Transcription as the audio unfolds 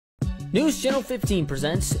News Channel 15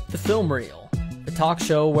 presents The Film Reel, the talk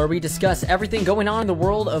show where we discuss everything going on in the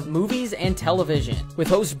world of movies and television, with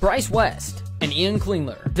hosts Bryce West and Ian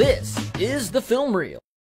Klingler. This is The Film Reel.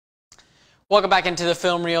 Welcome back into The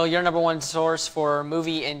Film Reel, your number one source for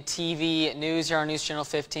movie and TV news here on News Channel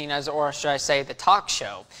 15, or should I say, the talk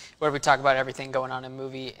show, where we talk about everything going on in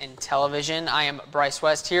movie and television. I am Bryce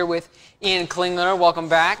West here with Ian Klingler. Welcome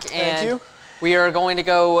back. Thank you. We are going to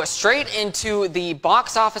go straight into the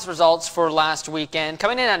box office results for last weekend.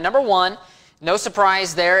 Coming in at number one, no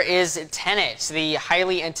surprise, there is Tenet, the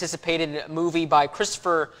highly anticipated movie by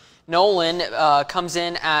Christopher Nolan, comes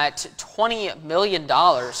in at $20 million.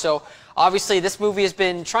 So obviously this movie has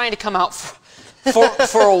been trying to come out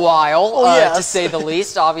for a while, to say the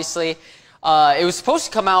least. Obviously, it was supposed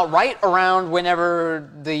to come out right around whenever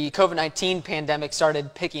the COVID-19 pandemic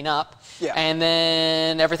started picking up. Yeah. And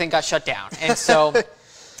then everything got shut down. And so,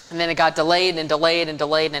 and then it got delayed and delayed and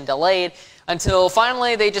delayed and delayed until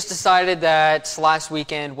finally they just decided that last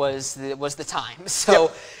weekend was the time. So,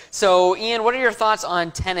 yep. So Ian, what are your thoughts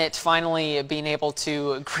on Tenet finally being able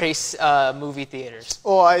to grace movie theaters?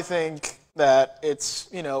 Well, I think that it's,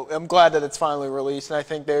 I'm glad that it's finally released, and I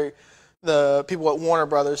think the people at Warner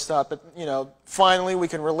Brothers thought that, finally we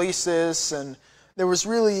can release this, and there was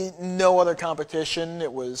really no other competition.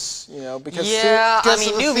 It was, because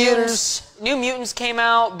New Mutants came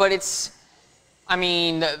out, but it's,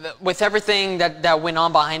 with everything that went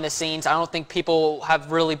on behind the scenes, I don't think people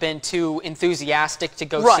have really been too enthusiastic to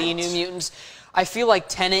go see New Mutants. I feel like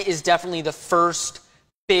Tenet is definitely the first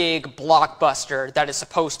big blockbuster that is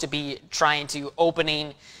supposed to be trying to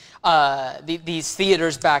opening these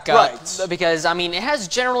theaters back up, because it has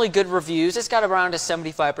generally good reviews. It's got around a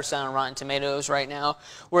 75% on Rotten Tomatoes right now,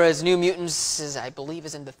 whereas New Mutants I believe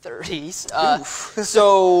is in the 30s.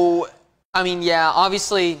 So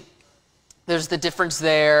obviously there's the difference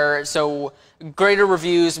there. So greater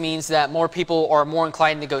reviews means that more people are more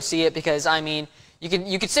inclined to go see it, because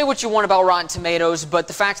you could say what you want about Rotten Tomatoes, but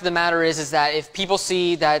the fact of the matter is that if people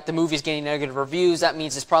see that the movie is getting negative reviews, that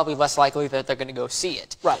means it's probably less likely that they're going to go see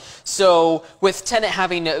it. Right. So with Tenet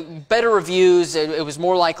having better reviews, it was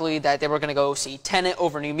more likely that they were going to go see Tenet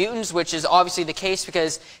over New Mutants, which is obviously the case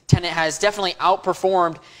because Tenet has definitely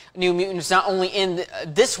outperformed New Mutants not only in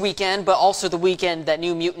this weekend, but also the weekend that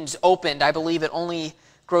New Mutants opened. I believe it only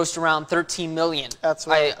grossed around $13 million. That's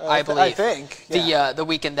what I believe. I think the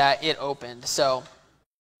weekend that it opened. So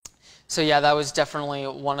yeah, that was definitely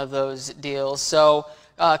one of those deals. So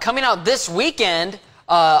coming out this weekend,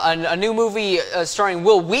 a new movie starring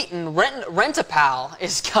Will Wheaton, Rent-A-Pal,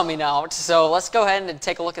 is coming out. So let's go ahead and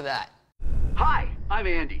take a look at that. Hi, I'm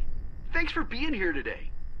Andy. Thanks for being here today.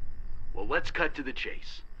 Well, let's cut to the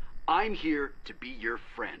chase. I'm here to be your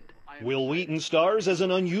friend. Will Wheaton stars as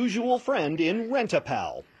an unusual friend in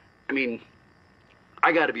Rent-A-Pal.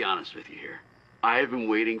 I gotta be honest with you here. I have been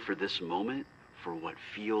waiting for this moment for what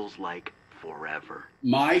feels like forever.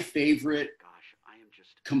 My favorite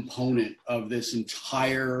component of this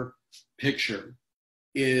entire picture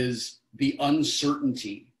is the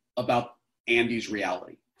uncertainty about Andy's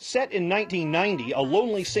reality. Set in 1990, a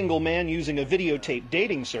lonely single man using a videotape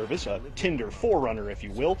dating service, a Tinder forerunner if you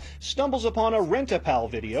will, stumbles upon a Rent-A-Pal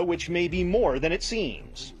video which may be more than it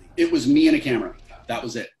seems. It was me and a camera. That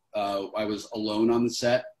was it. I was alone on the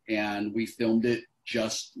set, and we filmed it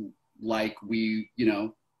just like we,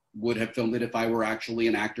 would have filmed it if I were actually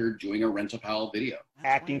an actor doing a Rent-A-Pal video.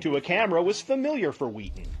 Acting to a camera was familiar for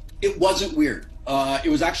Wheaton. It wasn't weird. It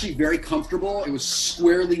was actually very comfortable. It was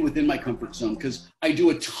squarely within my comfort zone because I do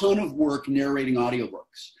a ton of work narrating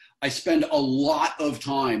audiobooks. I spend a lot of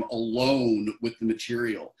time alone with the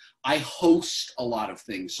material. I host a lot of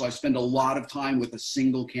things, so I spend a lot of time with a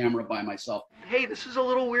single camera by myself. Hey, this is a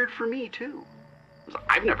little weird for me, too.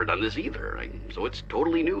 I've never done this either, so it's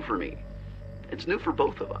totally new for me. It's new for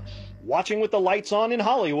both of us. Watching with the lights on in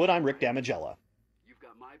Hollywood, I'm Rick Damigella. You've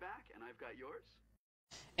got my back, and I've got yours.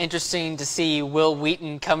 Interesting to see Will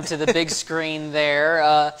Wheaton come to the big screen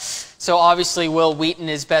there. So obviously Will Wheaton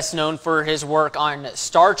is best known for his work on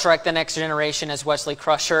Star Trek: The Next Generation as Wesley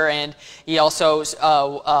Crusher, and he also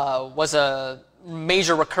was a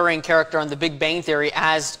major recurring character on The Big Bang Theory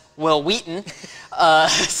as Will Wheaton.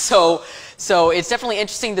 So it's definitely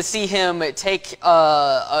interesting to see him take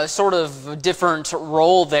a sort of different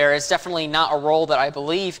role there. It's definitely not a role that I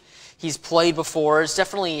believe he's played before. It's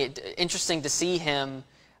definitely interesting to see him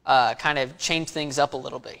kind of change things up a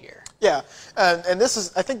little bit here. Yeah, and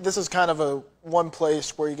I think this is kind of one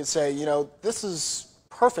place where you could say, this is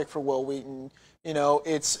perfect for Will Wheaton.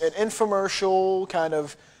 It's an infomercial, kind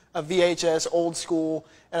of a VHS, old school,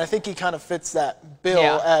 and I think he kind of fits that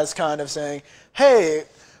bill as kind of saying, hey,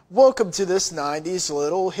 welcome to this 90s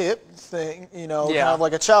little hip thing, you know, kind of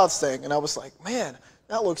like a Child's thing. And I was like, man,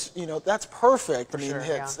 that looks, you know, that's perfect. He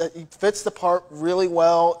fits the part really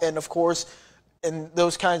well. And of course, in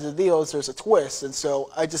those kinds of deals, there's a twist. And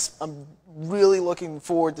so I'm really looking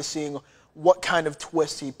forward to seeing what kind of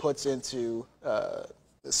twist he puts into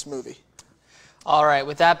this movie. All right,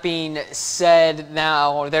 with that being said,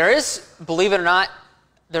 now there is, believe it or not,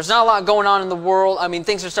 there's not a lot going on in the world. I mean,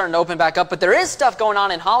 things are starting to open back up, but there is stuff going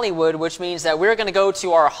on in Hollywood, which means that we're going to go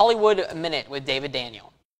to our Hollywood Minute with David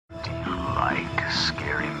Daniel. Do you like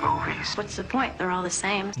scary movies? What's the point? They're all the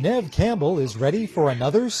same. Neve Campbell is ready for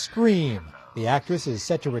another Scream. The actress is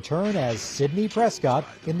set to return as Sidney Prescott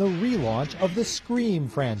in the relaunch of the Scream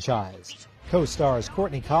franchise. Co-stars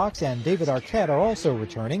Courtney Cox and David Arquette are also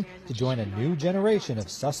returning to join a new generation of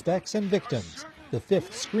suspects and victims. The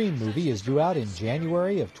 5th Scream movie is due out in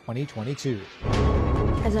January of 2022.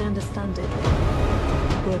 As I understand it,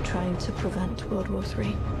 we're trying to prevent World War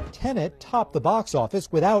III. Tenet topped the box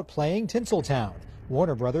office without playing Tinseltown.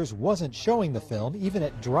 Warner Brothers wasn't showing the film even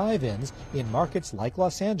at drive-ins in markets like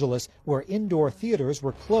Los Angeles, where indoor theaters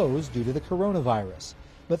were closed due to the coronavirus.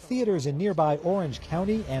 But theaters in nearby Orange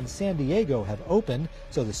County and San Diego have opened,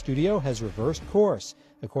 so the studio has reversed course.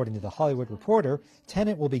 According to The Hollywood Reporter,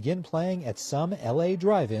 Tenet will begin playing at some LA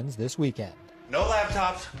drive-ins this weekend. No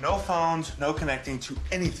laptops, no phones, no connecting to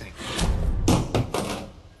anything.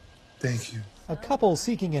 Thank you. A couple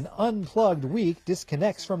seeking an unplugged week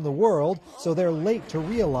disconnects from the world, so they're late to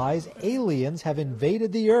realize aliens have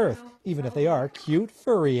invaded the Earth, even if they are cute,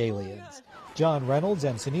 furry aliens. John Reynolds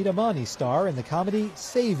and Sunita Mani star in the comedy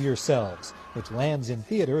Save Yourselves, which lands in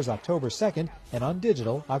theaters October 2nd and on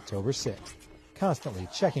digital October 6th. Constantly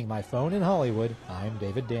checking my phone in Hollywood, I'm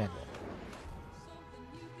David Daniel.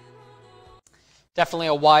 Definitely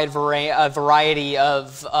a wide variety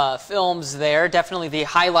of films there. Definitely the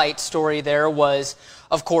highlight story there was,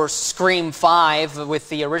 of course, Scream 5 with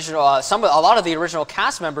the original, a lot of the original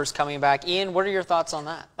cast members coming back. Ian, what are your thoughts on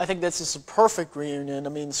that? I think this is a perfect reunion. I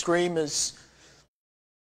mean, Scream is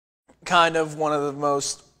kind of one of the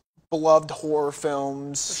most beloved horror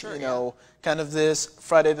films, sure, you know, kind of this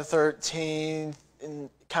Friday the 13th and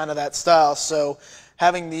kind of that style. So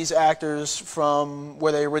having these actors from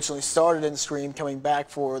where they originally started in Scream coming back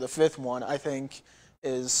for the 5th one, I think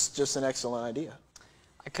is just an excellent idea.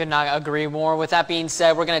 I could not agree more. With that being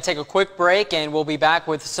said, we're going to take a quick break and we'll be back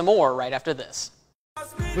with some more right after this.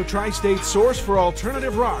 The tri-state source for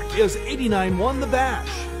alternative rock is 89.1 The Bash.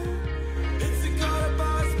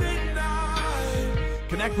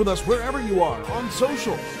 Connect with us wherever you are on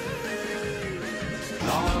social.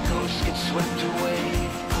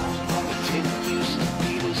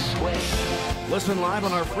 Listen live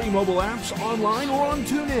on our free mobile apps, online, or on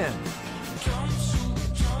TuneIn.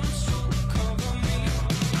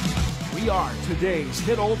 We are today's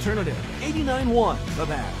hit alternative, 89.1 The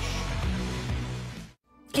Bash.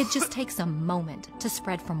 It just takes a moment to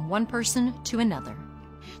spread from one person to another.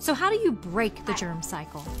 So how do you break the germ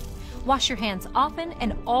cycle? Wash your hands often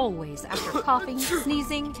and always after coughing,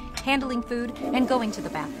 sneezing, handling food, and going to the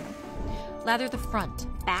bathroom. Lather the front,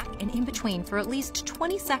 back, and in between for at least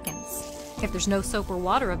 20 seconds. If there's no soap or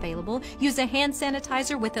water available, use a hand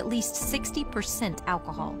sanitizer with at least 60%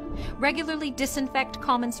 alcohol. Regularly disinfect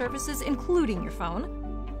common surfaces, including your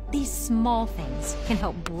phone. These small things can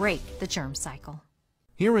help break the germ cycle.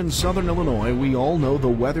 Here in Southern Illinois, we all know the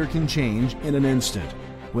weather can change in an instant.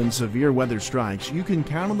 When severe weather strikes, you can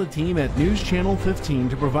count on the team at News Channel 15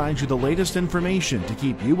 to provide you the latest information to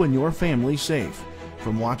keep you and your family safe.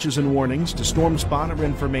 From watches and warnings to storm spotter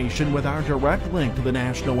information with our direct link to the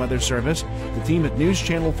National Weather Service, the team at News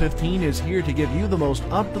Channel 15 is here to give you the most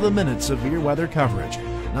up-to-the-minute severe weather coverage,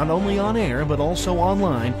 not only on air but also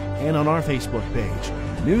online and on our Facebook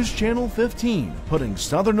page. News Channel 15, putting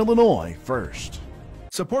Southern Illinois first.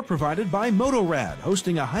 Support provided by Motorad,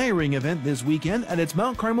 hosting a hiring event this weekend at its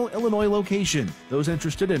Mount Carmel, Illinois location. Those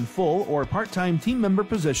interested in full or part-time team member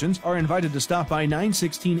positions are invited to stop by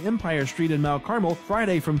 916 Empire Street in Mount Carmel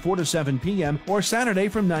Friday from 4 to 7 p.m. or Saturday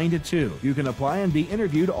from 9 to 2. You can apply and be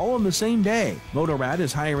interviewed all on the same day. Motorad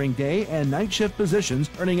is hiring day and night shift positions,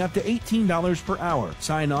 earning up to $18 per hour.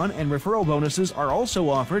 Sign-on and referral bonuses are also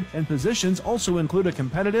offered, and positions also include a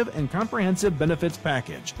competitive and comprehensive benefits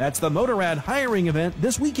package. That's the Motorad hiring event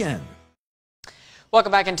this weekend.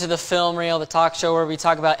 Welcome back into the Film Reel, the talk show where we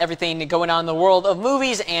talk about everything going on in the world of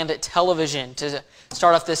movies and television. To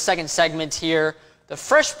start off this second segment here, The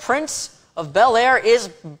Fresh Prince of Bel-Air is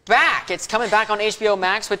back. It's coming back on HBO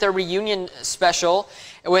Max with their reunion special,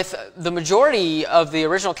 with the majority of the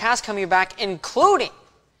original cast coming back, including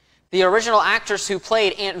the original actress who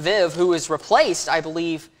played Aunt Viv, who is replaced, I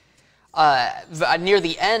believe, near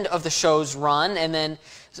the end of the show's run, and then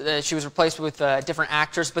she was replaced with a different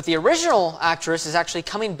actress. But the original actress is actually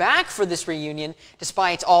coming back for this reunion,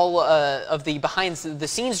 despite all of the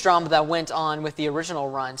behind-the-scenes drama that went on with the original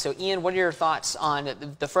run. So, Ian, what are your thoughts on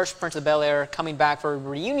the Fresh Prince of Bel-Air coming back for a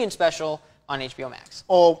reunion special on HBO Max?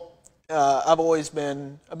 Well, I've always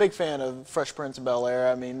been a big fan of Fresh Prince of Bel-Air.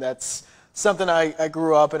 I mean, that's something I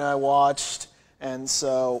grew up and I watched, and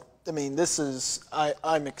so, I mean,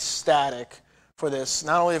 I'm ecstatic for this,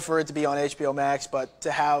 not only for it to be on HBO Max, but to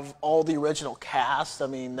have all the original cast. I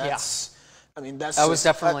mean, that's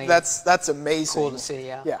amazing. Cool to see,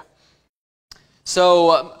 yeah. Yeah.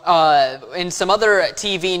 So, in some other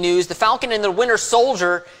TV news, The Falcon and the Winter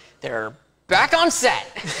Soldier, they're back on set.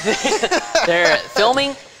 Their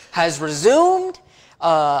filming has resumed,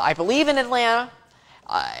 I believe in Atlanta,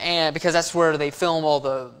 and because that's where they film all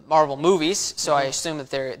the Marvel movies. So I assume that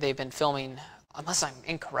they've been filming. Unless I'm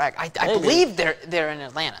incorrect, I believe they're in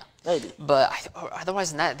Atlanta. Maybe. But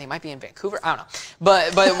otherwise than that, they might be in Vancouver. I don't know.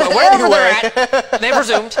 But wherever they're at, they've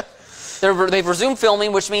resumed. They've resumed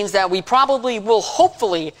filming, which means that we probably will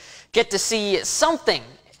hopefully get to see something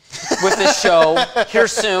with this show here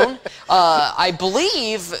soon. I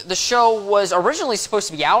believe the show was originally supposed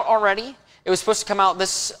to be out already. It was supposed to come out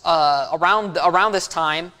this around this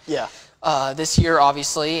time. Yeah. This year,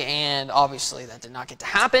 obviously, and obviously that did not get to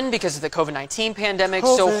happen because of the COVID-19 pandemic.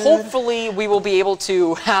 So hopefully we will be able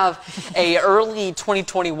to have a early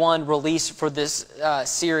 2021 release for this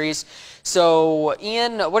series. So,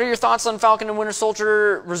 Ian, what are your thoughts on Falcon and Winter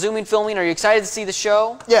Soldier resuming filming? Are you excited to see the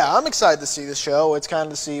show? Yeah, I'm excited to see the show. It's kind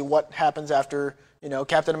of to see what happens after,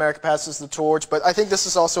 Captain America passes the torch. But I think this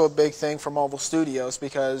is also a big thing for Marvel Studios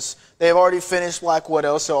because they've already finished Black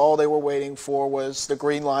Widow, so all they were waiting for was the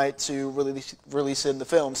green light to release it in the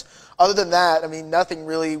films. Other than that, I mean, nothing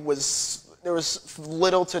really was. There was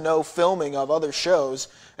little to no filming of other shows,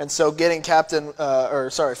 and so getting Falcon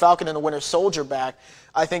and the Winter Soldier back,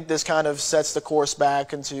 I think this kind of sets the course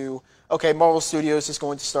back into, okay, Marvel Studios is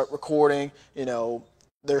going to start recording,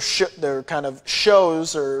 their kind of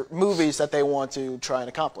shows or movies that they want to try and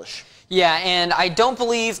accomplish. Yeah, and I don't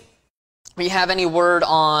believe we have any word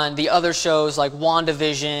on the other shows like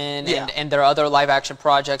WandaVision and their other live-action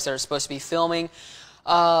projects that are supposed to be filming.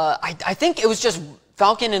 I think it was just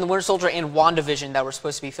Falcon and the Winter Soldier and WandaVision that were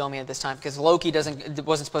supposed to be filming at this time because Loki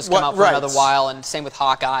wasn't supposed to come out for another while, and same with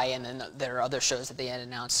Hawkeye, and then there are other shows that they had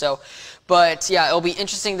announced. So, but yeah, it'll be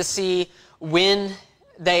interesting to see when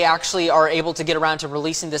they actually are able to get around to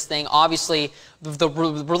releasing this thing. Obviously, the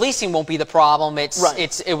releasing won't be the problem.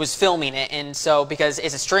 It was filming it, and so because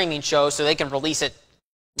it's a streaming show, so they can release it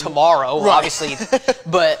tomorrow, obviously,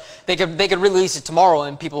 but they could release it tomorrow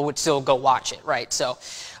and people would still go watch it, right? So,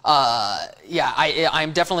 yeah,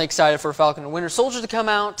 I'm definitely excited for Falcon and Winter Soldier to come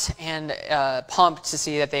out and pumped to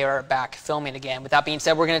see that they are back filming again. With that being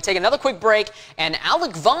said, we're going to take another quick break, and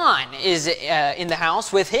Alec Vaughn is in the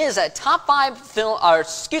house with his top 10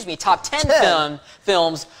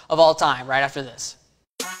 films of all time right after this.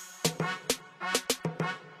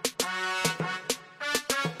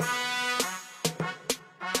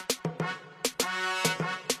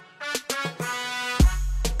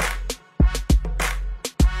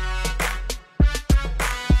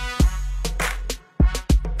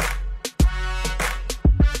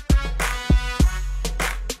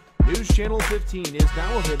 Channel 15 is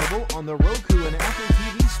now available on the Roku and Apple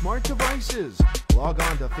TV smart devices. Log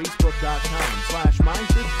on to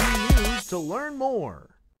facebook.com/my15news to learn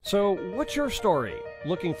more. So, what's your story?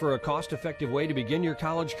 Looking for a cost-effective way to begin your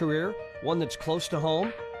college career? One that's close to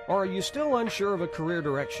home? Or are you still unsure of a career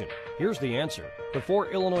direction? Here's the answer. The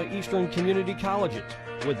 4 Illinois Eastern Community Colleges.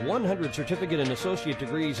 With 100 certificate and associate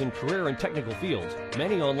degrees in career and technical fields,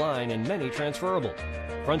 many online and many transferable.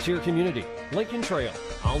 Frontier Community, Lincoln Trail,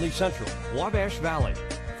 Olney Central, Wabash Valley.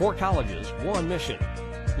 4 colleges, 1 mission.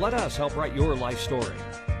 Let us help write your life story.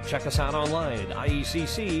 Check us out online at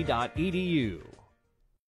iecc.edu.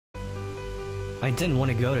 I didn't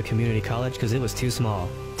want to go to community college because it was too small,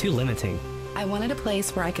 too limiting. I wanted a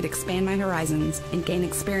place where I could expand my horizons and gain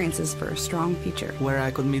experiences for a strong future. Where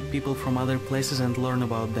I could meet people from other places and learn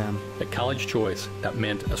about them. A college choice that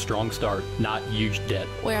meant a strong start, not huge debt.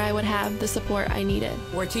 Where I would have the support I needed.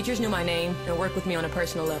 Where teachers knew my name and worked with me on a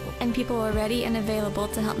personal level. And people were ready and available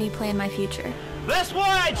to help me plan my future. That's why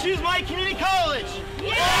I choose my community college!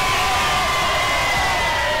 Yeah!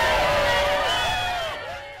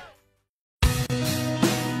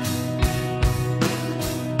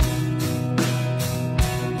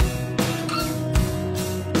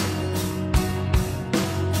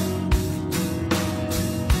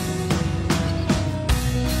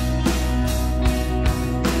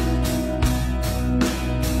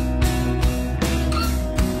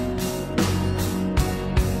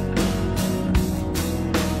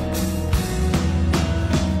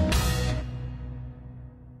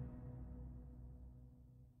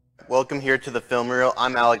 Welcome here to the Film Reel.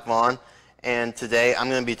 I'm Alec Vaughn, and today I'm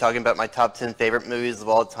going to be talking about my top 10 favorite movies of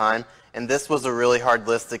all time. And this was a really hard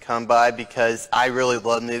list to come by because I really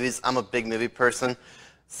love movies. I'm a big movie person.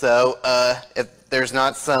 So if there's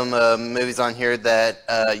not some movies on here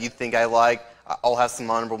that you think I like, I'll have some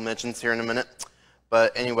honorable mentions here in a minute.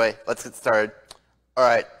 But anyway, let's get started. All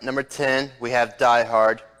right, number 10, we have Die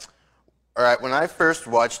Hard. All right, when I first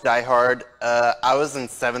watched Die Hard, I was in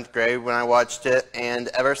 7th grade when I watched it, and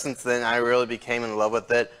ever since then, I really became in love with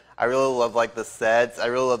it. I really love like the sets. I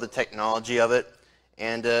really love the technology of it,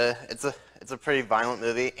 and it's a pretty violent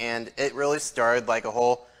movie, and it really started like a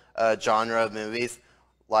whole genre of movies.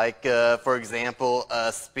 Like for example,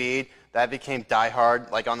 Speed. That became Die Hard,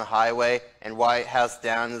 like on the highway, and White House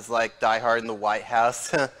Down is like Die Hard in the White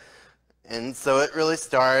House, and so it really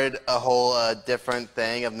started a whole different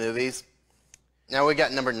thing of movies. Now we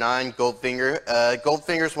got number 9, Goldfinger.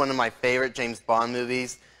 Goldfinger is one of my favorite James Bond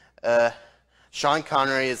movies. Sean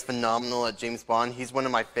Connery is phenomenal at James Bond. He's one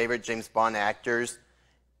of my favorite James Bond actors.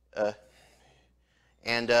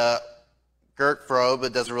 And Gert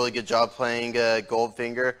Frobe does a really good job playing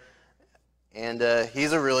Goldfinger. And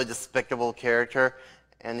he's a really despicable character.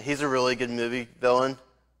 And he's a really good movie villain.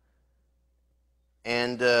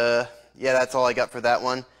 And yeah, that's all I got for that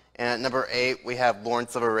one. And at number 8, we have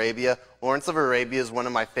Lawrence of Arabia. Lawrence of Arabia is one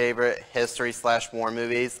of my favorite history/war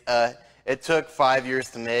movies. It took 5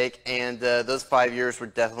 years to make, and those 5 years were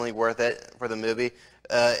definitely worth it for the movie.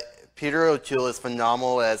 Peter O'Toole is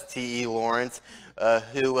phenomenal as T.E. Lawrence,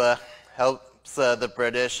 who helps the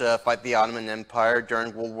British fight the Ottoman Empire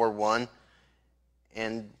during World War I.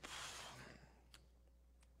 And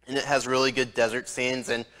it has really good desert scenes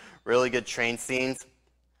and really good train scenes.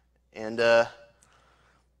 And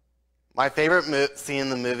my favorite scene in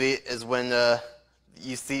the movie is when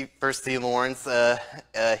you first see Lawrence.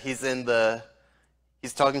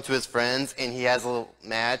 He's talking to his friends, and he has a little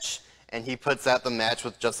match, and he puts out the match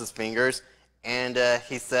with just his fingers, and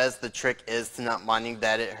he says the trick is to not minding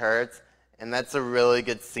that it hurts, and that's a really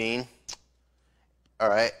good scene. All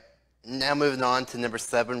right, now moving on to number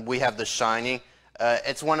 7, we have The Shining.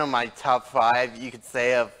 It's one of my top 5, you could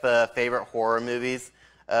say, of favorite horror movies.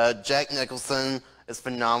 Jack Nicholson is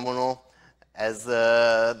phenomenal as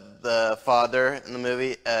the father in the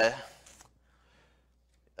movie.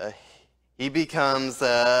 He becomes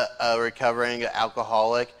a recovering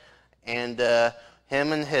alcoholic, and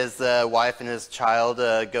him and his wife and his child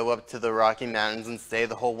go up to the Rocky Mountains and stay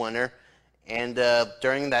the whole winter. And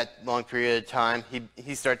during that long period of time,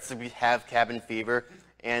 he starts to have cabin fever,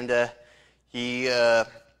 and he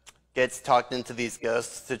gets talked into these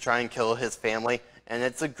ghosts to try and kill his family. And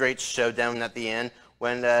it's a great showdown at the end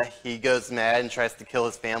when he goes mad and tries to kill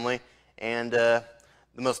his family. And the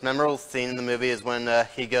most memorable scene in the movie is when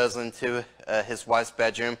he goes into his wife's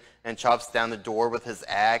bedroom and chops down the door with his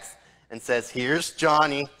axe and says, "Here's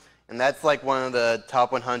Johnny." And that's like one of the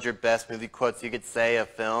top 100 best movie quotes you could say of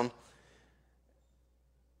film.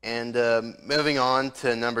 And moving on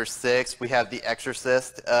to number 6, we have The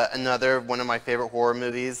Exorcist, another one of my favorite horror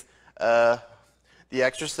movies. The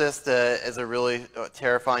Exorcist is a really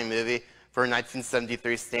terrifying movie for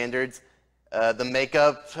 1973 standards. The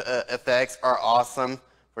makeup effects are awesome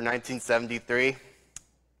for 1973.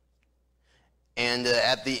 And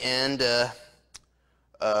at the end, the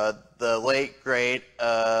late, great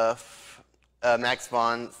Max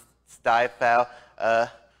von Sydow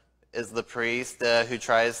is the priest who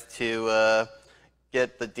tries to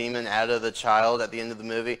get the demon out of the child at the end of the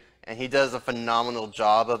movie. And he does a phenomenal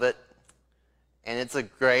job of it. And it's a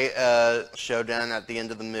great showdown at the end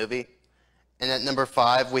of the movie. And at number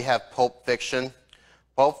 5, we have Pulp Fiction.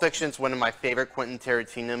 Pulp Fiction is one of my favorite Quentin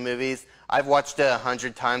Tarantino movies. I've watched it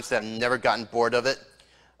 100 times and I've never gotten bored of it.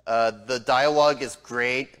 The dialogue is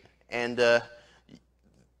great, and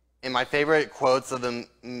my favorite quotes of the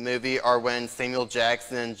movie are when Samuel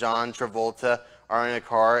Jackson and John Travolta are in a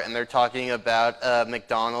car and they're talking about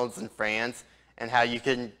McDonald's in France and how you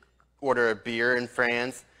can order a beer in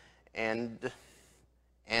France. And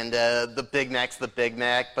the Big Mac's the Big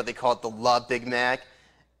Mac, but they call it the La Big Mac.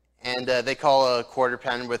 And they call a quarter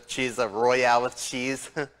pounder with cheese a Royale with cheese.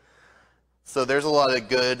 So there's a lot of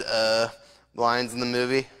good lines in the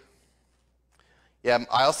movie. Yeah,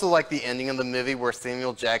 I also like the ending of the movie where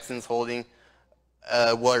Samuel Jackson's holding,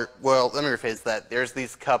 well, let me rephrase that. There's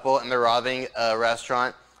these couple and they're robbing a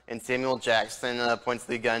restaurant, and Samuel Jackson points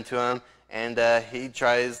the gun to him, and he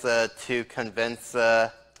tries to convince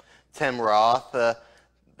Tim Roth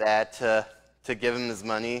that to give him his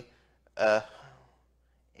money,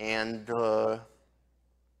 and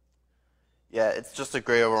yeah, it's just a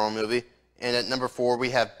great overall movie. And at number 4, we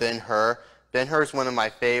have Ben-Hur. Ben-Hur is one of my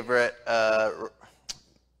favorite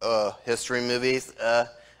history movies.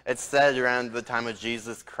 It's set around the time of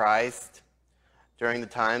Jesus Christ, during the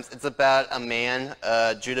times. It's about a man,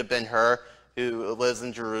 Judah Ben-Hur, who lives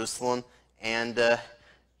in Jerusalem, and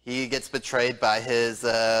he gets betrayed by his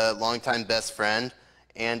longtime best friend,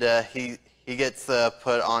 and he gets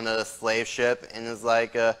put on a slave ship and is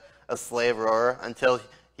like a slave rower until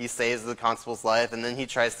he saves the constable's life, and then he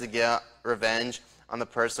tries to get revenge on the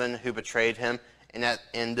person who betrayed him, and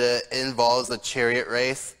it involves a chariot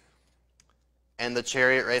race. And the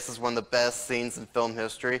chariot race is one of the best scenes in film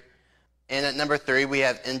history. And at number 3, we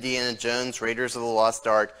have Indiana Jones, Raiders of the Lost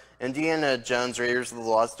Ark. Indiana Jones, Raiders of the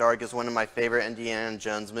Lost Ark is one of my favorite Indiana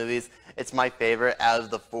Jones movies. It's my favorite out of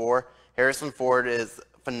the 4. Harrison Ford is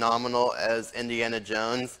phenomenal as Indiana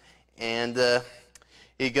Jones, and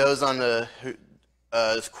he goes on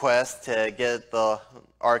his quest to get the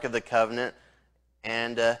Ark of the Covenant,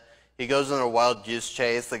 and he goes on a wild goose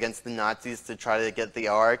chase against the Nazis to try to get the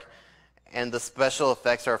Ark. And the special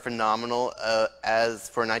effects are phenomenal as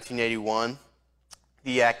for 1981.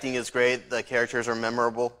 The acting is great, the characters are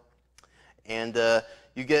memorable, and I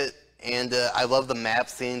love the map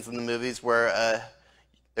scenes in the movies where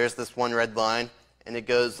there's this one red line and it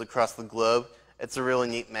goes across the globe. It's a really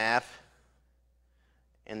neat map.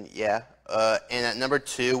 And yeah, and at number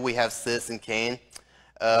 2 we have Citizen Kane.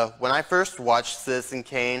 When I first watched Citizen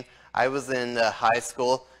Kane, I was in high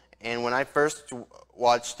school, and when I first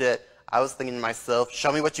watched it, I was thinking to myself,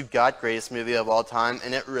 show me what you got, greatest movie of all time,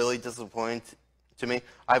 and it really disappointed to me.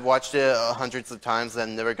 I've watched it hundreds of times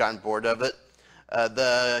and never gotten bored of it.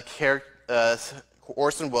 The character,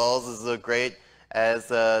 Orson Welles is great as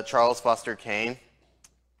Charles Foster Kane.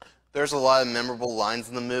 There's a lot of memorable lines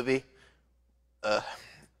in the movie.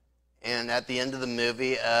 And at the end of the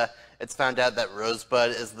movie, it's found out that Rosebud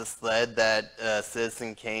is the sled that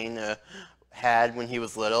Citizen Kane had when he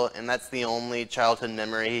was little, and that's the only childhood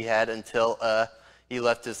memory he had until he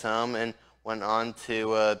left his home and went on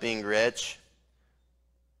to being rich.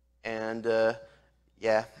 And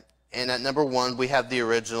yeah, and at number 1 we have the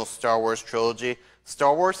original Star Wars trilogy.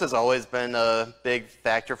 Star Wars has always been a big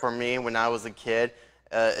factor for me when I was a kid.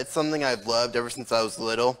 It's something I've loved ever since I was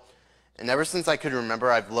little, and ever since I could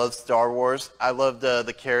remember, I've loved Star Wars. I loved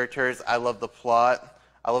the characters, I love the plot,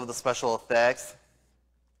 I love the special effects,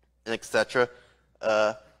 and etc.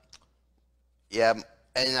 Yeah,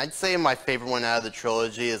 and I'd say my favorite one out of the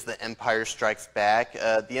trilogy is The Empire Strikes Back.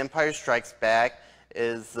 The Empire Strikes Back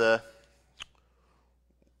is a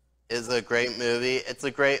great movie. It's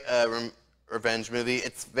a great revenge movie.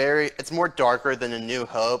 It's more darker than A New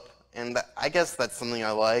Hope, and I guess that's something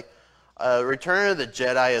I like. Return of the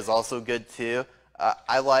Jedi is also good too.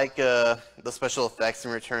 I like the special effects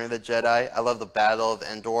in Return of the Jedi. I love the Battle of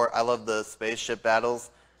Endor. I love the spaceship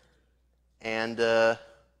battles. And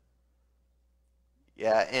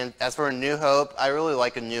yeah, and as for A New Hope, I really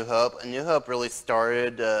like A New Hope. A New Hope really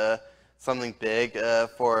started something big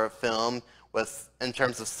for film in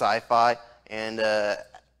terms of sci-fi and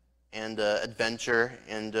adventure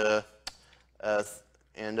and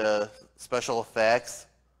special effects.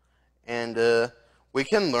 And we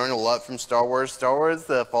can learn a lot from Star Wars. Star Wars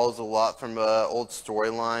follows a lot from old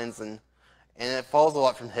storylines, and it follows a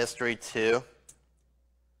lot from history too.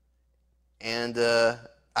 And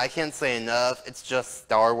I can't say enough. It's just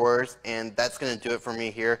Star Wars, and that's going to do it for me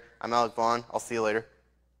here. I'm Alec Vaughn. I'll see you later.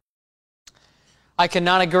 I could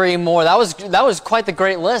not agree more. That was quite the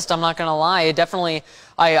great list. I'm not gonna lie. It definitely,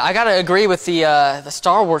 I gotta agree with the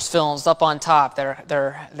Star Wars films up on top.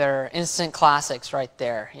 They're instant classics right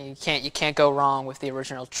there. You can't go wrong with the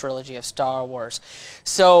original trilogy of Star Wars.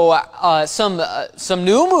 So some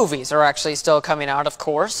new movies are actually still coming out, of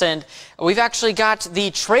course, and we've actually got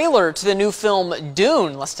the trailer to the new film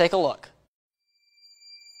Dune. Let's take a look.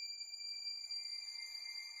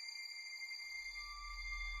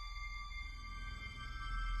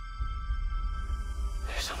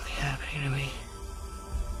 Happening to me.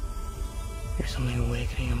 There's something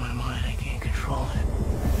awakening in my mind. I can't control it.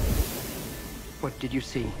 What did you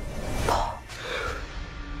see?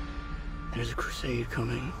 There's a crusade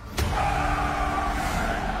coming.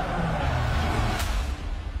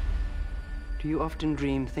 Do you often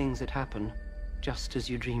dream things that happen just as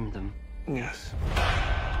you dreamed them? Yes.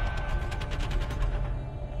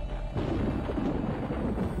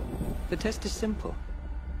 The test is simple.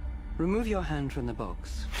 Remove your hand from the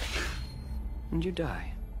box, and you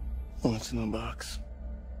die. What's in the box?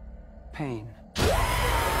 Pain.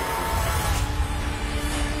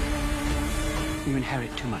 You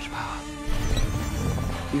inherit too much power.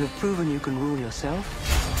 You have proven you can rule yourself.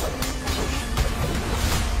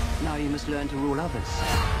 Now you must learn to rule others.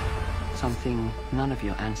 Something none of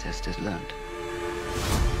your ancestors learned.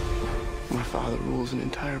 My father rules an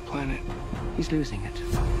entire planet. He's losing it.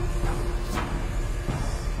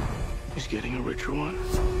 He's getting a richer one.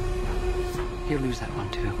 He'll lose that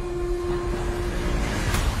one too.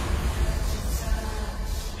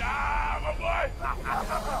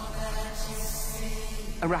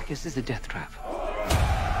 Arrakis is a death trap.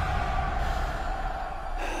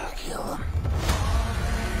 Kill him.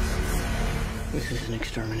 This is an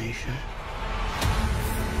extermination.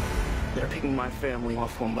 They're picking my family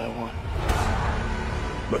off one by one.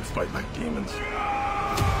 Let's fight like demons.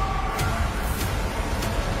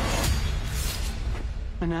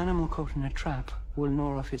 An animal caught in a trap will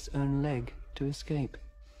gnaw off its own leg to escape.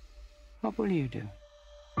 What will you do?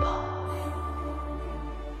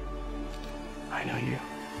 I know you.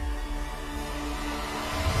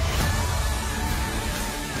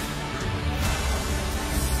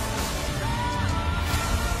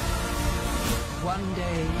 One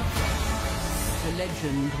day, a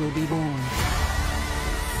legend will be born.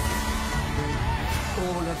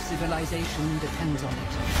 All of civilization depends on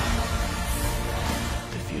it.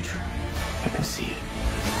 The future. I can see it.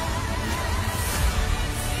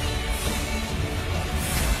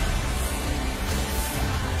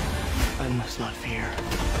 I must not fear.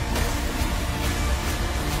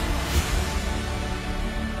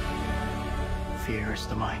 Fear is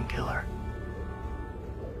the mind killer.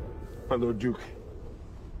 My Lord Duke.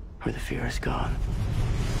 Where the fear is gone,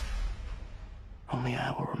 only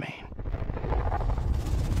I will remain.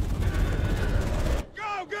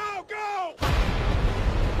 Go, go, go!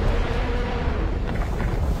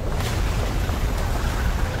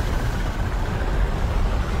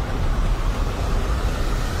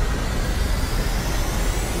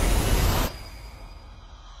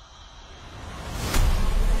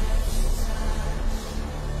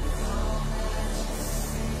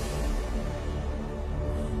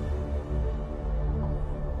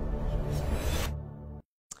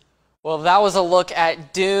 Well, that was a look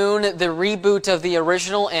at Dune, the reboot of the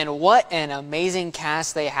original, and what an amazing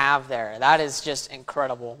cast they have there. That is just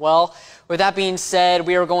incredible. Well, with that being said,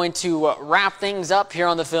 we are going to wrap things up here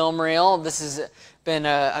on the Film Reel. This has been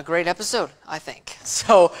a great episode, I think.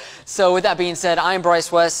 So with that being said, I'm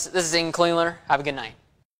Bryce West. This is Klingler. Have a good night.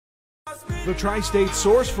 The tri-state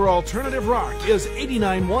source for alternative rock is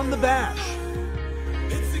 89.1 The Bash.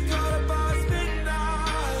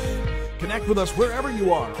 Connect with us wherever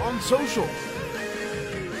you are on social.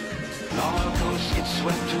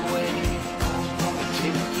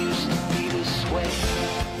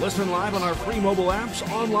 Listen live on our free mobile apps,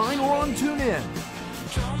 online, or on TuneIn.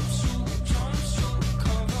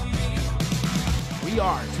 We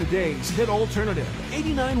are today's hit alternative,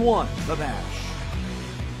 89.1 The Bash.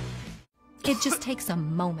 It just takes a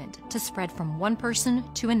moment to spread from one person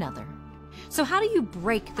to another. So how do you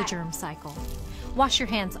break the germ cycle? Wash your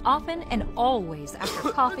hands often and always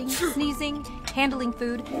after coughing, sneezing, handling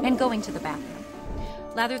food, and going to the bathroom.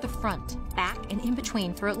 Lather the front, back, and in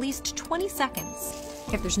between for at least 20 seconds.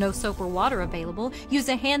 If there's no soap or water available, use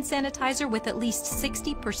a hand sanitizer with at least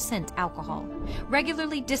 60% alcohol.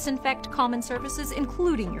 Regularly disinfect common surfaces,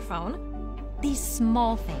 including your phone. These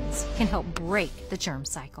small things can help break the germ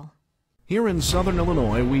cycle. Here in Southern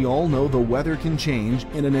Illinois, we all know the weather can change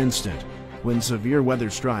in an instant. When severe weather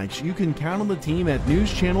strikes, you can count on the team at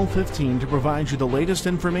News Channel 15 to provide you the latest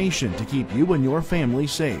information to keep you and your family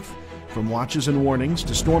safe. From watches and warnings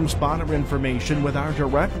to storm spotter information with our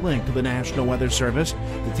direct link to the National Weather Service,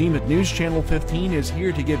 the team at News Channel 15 is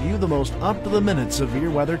here to give you the most up-to-the-minute severe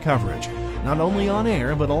weather coverage, not only on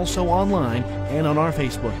air but also online and on our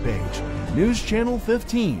Facebook page. News Channel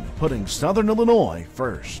 15, putting Southern Illinois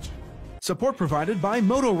first. Support provided by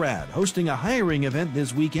Motorrad, hosting a hiring event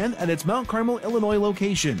this weekend at its Mount Carmel, Illinois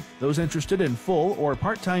location. Those interested in full or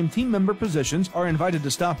part-time team member positions are invited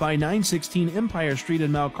to stop by 916 Empire Street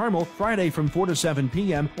in Mount Carmel Friday from 4 to 7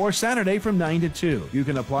 p.m. or Saturday from 9 to 2. You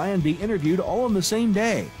can apply and be interviewed all on the same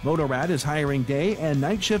day. Motorrad is hiring day and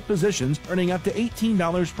night shift positions, earning up to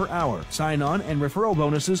 $18 per hour. Sign-on and referral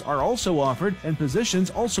bonuses are also offered, and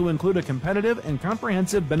positions also include a competitive and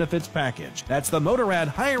comprehensive benefits package. That's the Motorrad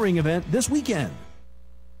hiring event this weekend.